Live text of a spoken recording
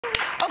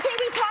Okay,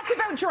 we talked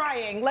about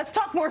drying. Let's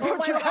talk more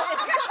about drying.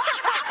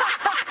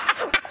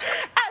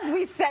 As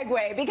we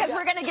segue, because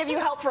we're going to give you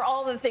help for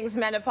all the things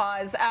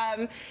menopause.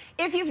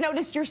 If you've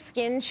noticed your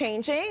skin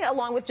changing,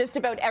 along with just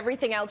about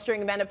everything else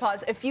during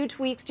menopause, a few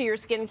tweaks to your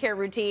skincare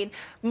routine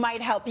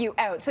might help you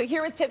out. So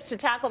here with tips to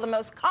tackle the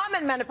most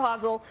common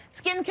menopausal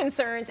skin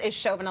concerns is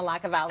Shobana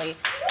Lakkavally.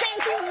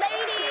 Thank you,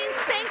 ladies.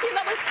 Thank you.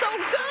 That was so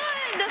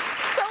good.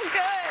 So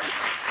good.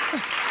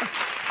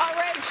 All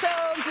right,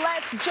 Shobs,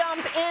 let's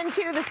jump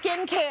into the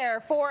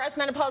skincare for us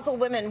menopausal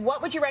women.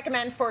 What would you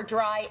recommend for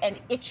dry and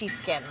itchy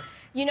skin?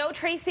 You know,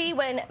 Tracy,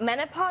 when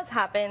menopause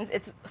happens,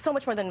 it's so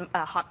much more than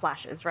hot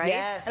flashes, right?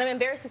 Yes. And I'm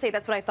embarrassed to say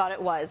that's what I thought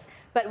it was.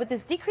 But with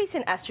this decrease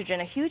in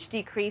estrogen, a huge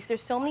decrease,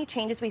 there's so many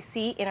changes we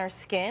see in our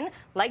skin,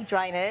 like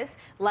dryness,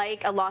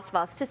 like a loss of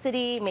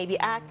elasticity, maybe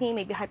acne,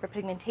 maybe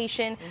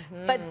hyperpigmentation.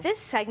 But this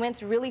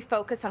segment's really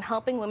focused on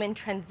helping women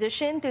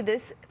transition through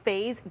this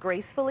phase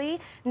gracefully.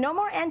 No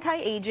more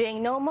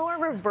anti-aging, no more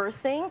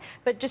reversing,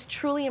 but just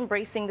truly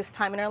embracing this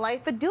time in our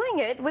life, but doing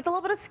it with a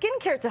little bit of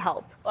skincare to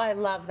help. Well, I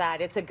love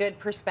that. It's a good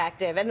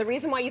perspective. And the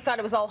reason why you thought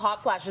it was all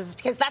hot flashes is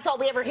because that's all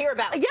we ever hear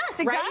about. Yes,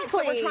 exactly. Right?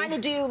 So we're trying to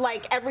do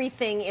like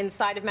everything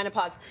inside of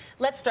menopause.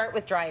 Let's start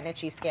with dry and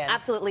itchy skin.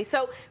 Absolutely.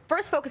 So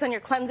first, focus on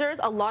your cleansers.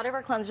 A lot of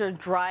our cleansers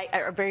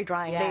are very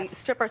drying. Yes. They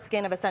strip our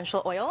skin of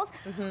essential oils.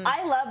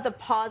 I love the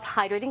Pause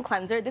Hydrating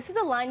Cleanser. This is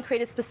a line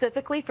created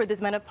specifically for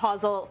this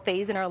menopausal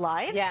phase in our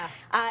lives. Yeah.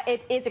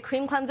 It is a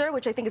cream cleanser,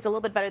 which I think is a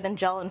little bit better than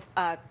gel and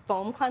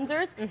foam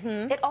cleansers.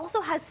 It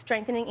also has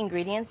strengthening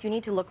ingredients. You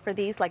need to look for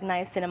these, like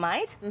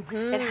niacinamide.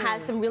 It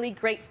has some really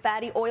great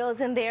fatty oils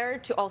in there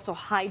to also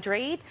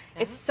hydrate.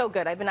 It's so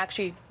good. I've been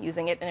actually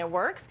using it, and it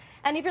works.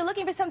 And if you're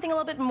looking for something a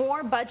little bit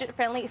more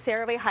budget-friendly,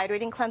 CeraVe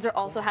Hydrating Cleanser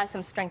also has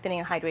some strengthening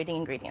and hydrating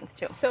ingredients,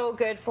 too. So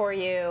good for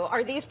you.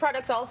 Are these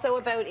products also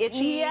about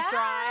itchy,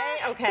 dry?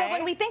 Okay. So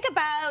when we think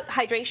about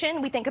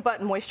hydration, we think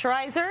about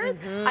moisturizers.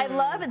 I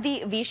love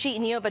the Vichy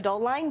Neo Vidal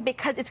line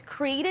because it's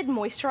created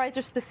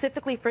moisturizer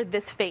specifically for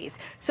this phase.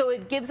 So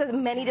it gives us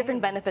many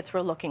different benefits we're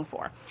looking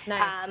for.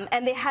 Nice.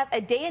 And they have a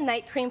day and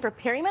night cream for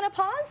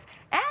perimenopause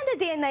and a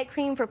day and night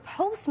cream for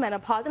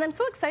postmenopause. And I'm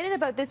so excited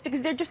about this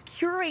because they're just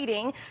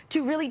curating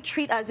to really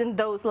treat us in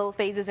those little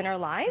phases in our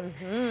lives.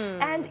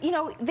 And, you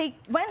know, they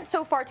went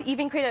so far to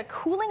even create a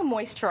cooling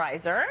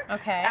moisturizer.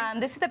 Okay.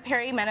 This is the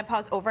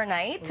perimenopause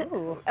overnight.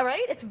 Ooh. All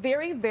right? It's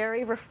very,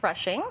 very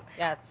refreshing.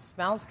 Yeah, it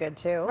smells good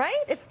too.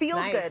 Right? It feels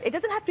Nice. good. It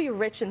doesn't have to be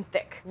rich and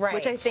thick,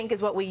 which I Right. think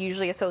is what we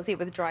usually associate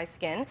with dry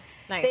skin.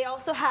 Nice. They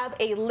also have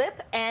a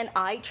lip and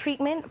eye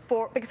treatment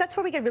because that's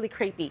where we get really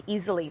crepey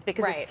easily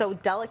because it's so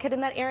delicate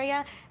in that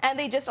area. And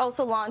they just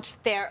also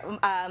launched their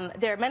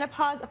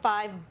Menopause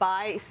 5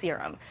 by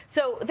Serum.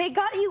 So they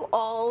got you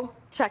all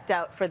checked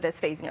out for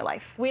this phase in your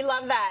life. We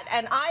love that.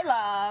 And I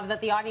love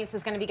that the audience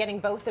is going to be getting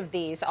both of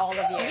these, all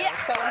of you.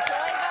 Yes. So enjoy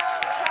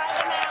those, try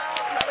them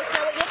out, let us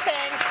know what you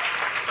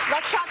think.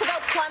 Let's talk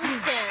about plump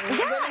skin.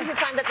 Women who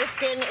find that their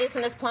skin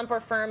isn't as plump or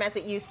firm as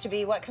it used to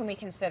be, what can we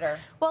consider?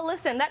 Well,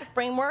 listen, that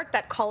framework,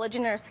 that collagen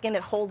in our skin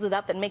that holds it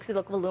up, that makes it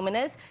look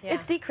voluminous,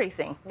 it's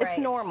decreasing. It's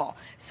normal.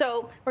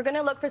 So we're going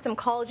to look for some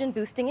collagen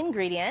boosting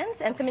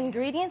ingredients and some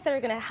ingredients that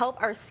are going to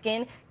help our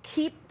skin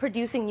keep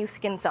producing new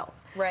skin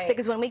cells. Right.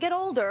 Because when we get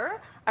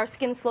older, our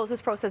skin slows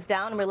this process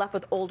down and we're left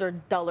with older,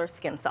 duller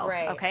skin cells.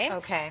 Right. Okay?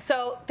 Okay.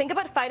 So think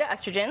about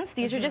phytoestrogens.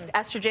 These are just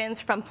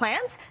estrogens from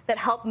plants that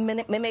help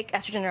mimic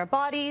estrogen in our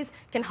bodies,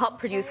 can help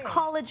produce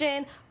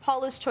collagen.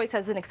 Paula's Choice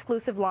has an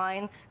exclusive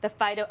line, the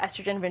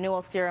Phytoestrogen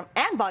Renewal Serum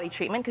and Body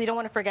Treatment, because you don't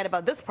want to forget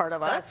about this part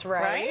of us. That's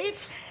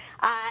right.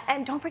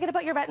 And don't forget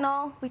about your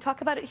retinol. We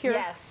talk about it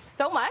here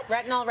so much.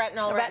 Retinol,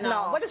 retinol,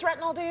 retinol. What does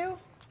retinol do?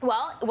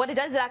 Well, what it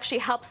does, it actually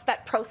helps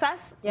that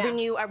process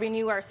renew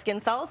our skin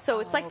cells. So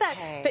it's like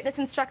that fitness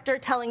instructor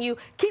telling you,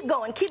 keep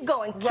going, keep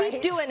going,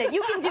 keep doing it.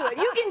 You can do it.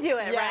 You can do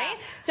it, right?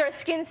 So our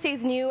skin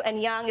stays new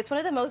and young. It's one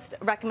of the most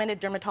recommended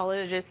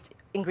dermatologist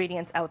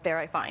ingredients out there,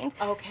 I find.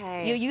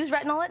 Okay. You use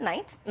retinol at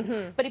night,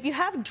 but if you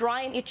have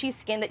dry and itchy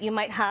skin that you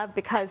might have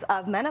because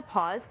of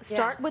menopause,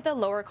 start with a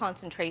lower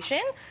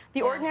concentration.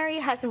 The Ordinary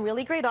has some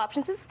really great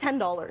options. This is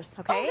 $10,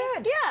 okay? Oh,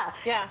 good.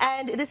 Yeah.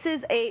 And this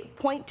is a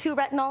 0.2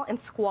 retinol and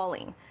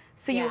squalene.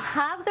 So you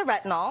have the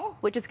retinol,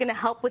 which is going to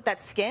help with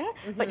that skin,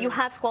 but you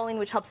have squalene,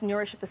 which helps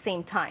nourish at the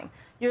same time.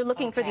 You're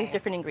looking for these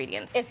different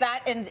ingredients. Is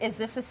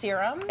this a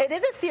serum? It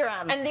is a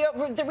serum.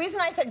 And the reason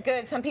I said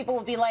good, some people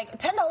will be like,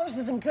 $10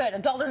 isn't good,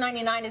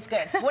 $1.99 is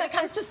good. When it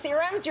comes to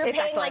serums, you're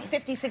paying like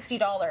 $50,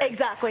 $60.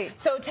 Exactly.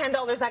 So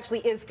 $10 actually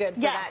is good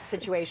for that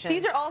situation.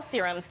 These are all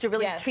serums to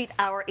really treat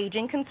our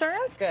aging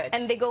concerns. Good.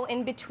 And they go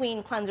in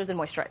between cleansers and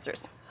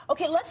moisturizers.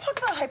 Okay, let's talk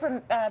about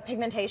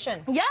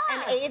hyperpigmentation. Yeah.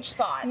 And age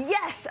spots.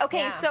 Yes. Okay.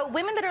 Yeah. So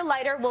women that are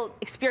lighter will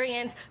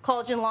experience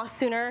collagen loss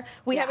sooner.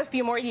 We have a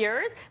few more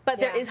years,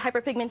 but there is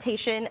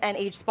hyperpigmentation and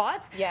age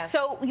spots. Yes.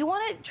 So you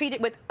want to treat it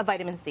with a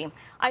vitamin C.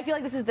 I feel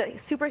like this is the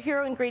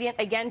superhero ingredient.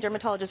 Again,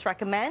 dermatologists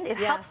recommend. It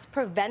helps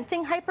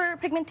preventing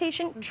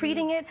hyperpigmentation,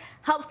 treating it,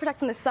 helps protect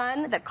from the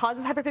sun that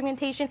causes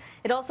hyperpigmentation.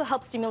 It also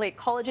helps stimulate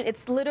collagen.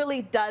 It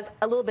literally does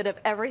a little bit of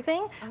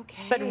everything,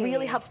 but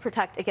really helps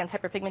protect against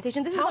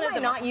hyperpigmentation. This is one of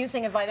the not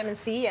using a vitamin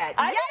C yet.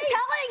 I'm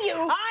telling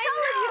you. I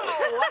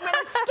know. I'm going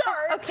to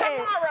start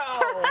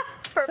tomorrow.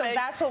 Perfect. So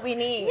that's what we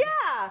need.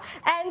 Yeah.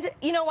 And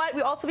you know what?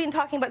 We've also been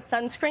talking about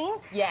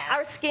sunscreen. Yes.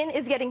 Our skin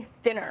is getting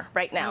thinner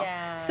right now.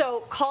 Yes.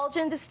 So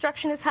collagen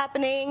destruction is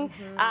happening,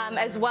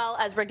 as well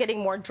as we're getting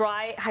more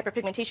dry,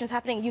 hyperpigmentation is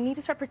happening. You need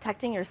to start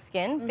protecting your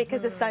skin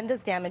because the sun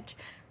does damage.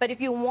 But if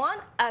you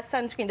want a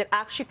sunscreen that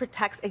actually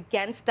protects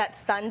against that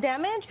sun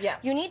damage,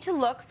 you need to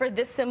look for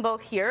this symbol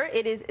here.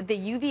 It is the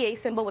UVA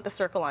symbol with a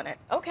circle on it.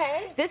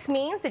 Okay. This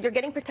means that you're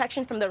getting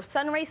protection from the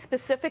sun rays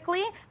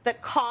specifically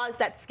that cause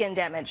that skin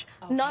damage.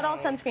 Not all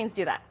sunscreens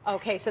do that.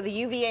 Okay, so the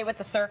UVA with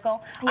the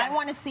circle. I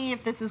want to see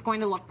if this is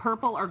going to look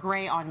purple or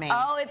gray on me.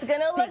 Oh, it's going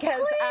to look because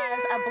clear.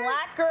 As a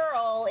black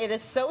girl, it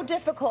is so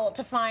difficult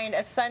to find a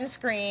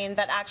sunscreen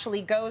that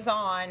actually goes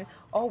on,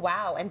 oh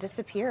wow, and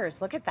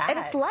disappears. Look at that. And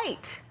it's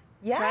light.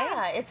 Yeah,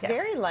 right? it's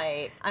very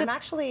light. So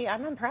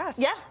I'm impressed.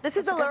 Yeah, this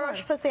is the La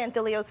Roche-Posay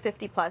Anthelios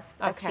 50 Plus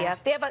SPF.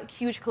 They have a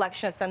huge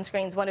collection of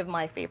sunscreens, one of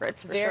my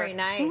favorites for sure. Very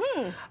nice.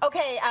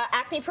 Okay,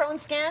 acne-prone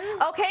skin.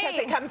 Okay. Because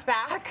it comes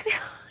back.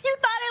 You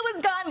thought it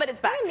was gone, but it's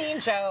back. What a mean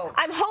joke.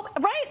 I'm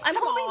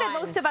hoping that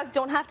most of us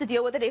don't have to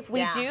deal with it. If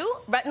we do,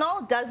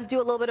 retinol does do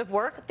a little bit of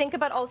work. Think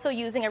about also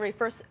using a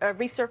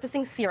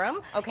resurfacing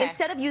serum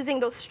instead of using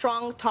those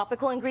strong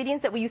topical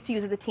ingredients that we used to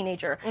use as a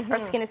teenager. Our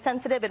skin is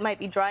sensitive, it might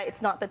be dry,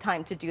 it's not the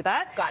time to do that.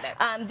 Got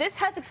it. This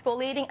has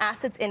exfoliating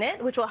acids in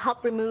it, which will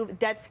help remove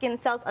dead skin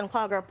cells,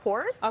 unclog our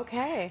pores.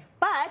 Okay.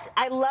 But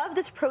I love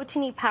this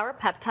proteiny power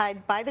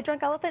peptide by the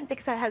Drunk Elephant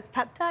because it has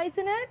peptides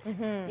in it. Do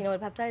you know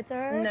what peptides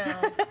are?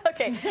 No.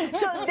 Okay.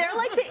 So they're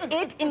like the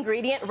it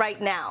ingredient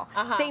right now.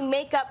 They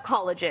make up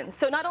collagen.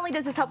 So not only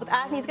does this help with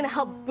acne, it's going to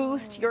help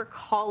boost your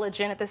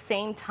collagen at the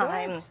same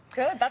time.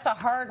 Good. That's a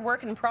hard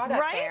working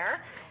product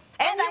there.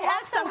 And I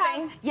also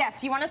have,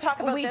 yes, you want to talk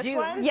about this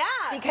one? Yeah.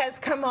 Because,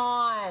 come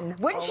on,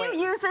 wouldn't you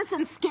use this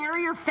and scare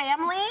your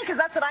family? Because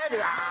that's what I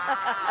do.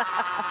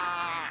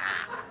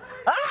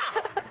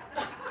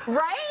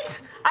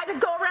 Right? I could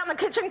go around the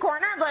kitchen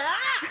corner and be like,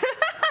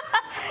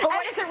 But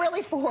what is it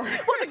really for?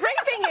 Well, the great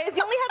thing is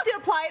you only have to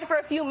apply it for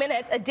a few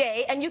minutes a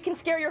day, and you can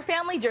scare your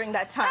family during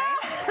that time.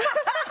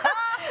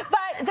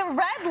 But the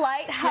red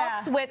light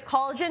helps with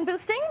collagen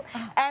boosting,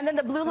 and then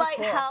the blue light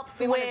helps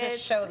with.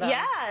 Just show them.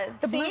 Yeah,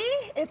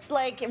 it's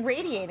like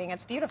radiating.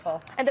 It's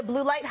beautiful. And the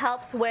blue light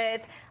helps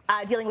with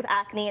dealing with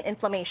acne and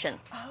inflammation.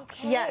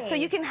 Okay. Yeah, so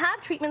you can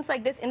have treatments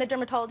like this in the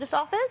dermatologist's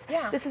office.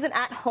 Yeah. This is an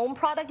at-home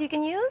product you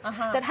can use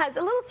that has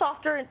a little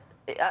softer.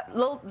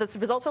 The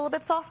results are a little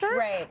bit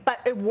softer, but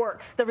it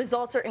works. The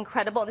results are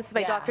incredible. This is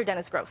by Dr.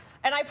 Dennis Gross.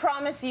 And I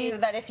promise you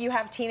that if you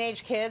have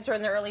teenage kids or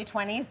in their early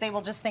 20s, they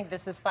will just think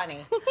this is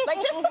funny.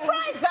 Like, just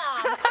surprise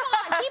them. Come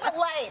on, keep it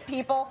light,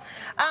 people.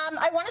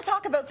 I want to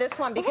talk about this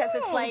one because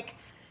it's like,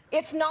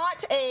 it's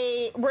not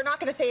we're not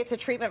going to say it's a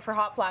treatment for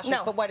hot flashes,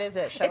 but what is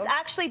it, Shobs? It's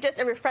actually just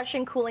a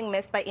refreshing cooling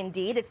mist by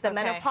Indeed. It's the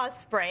menopause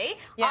spray.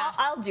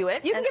 I'll do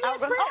it. You can give me a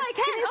spritz. Oh, I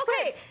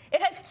can. Okay.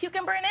 It has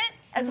cucumber in it,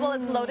 as well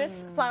as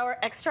lotus flower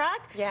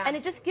extract. And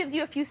it just gives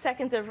you a few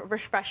seconds of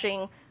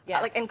refreshing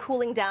and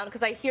cooling down,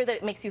 because I hear that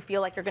it makes you feel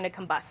like you're going to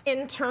combust.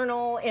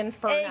 Internal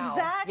inferno.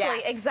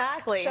 Exactly,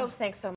 exactly. Shobs, thanks so much.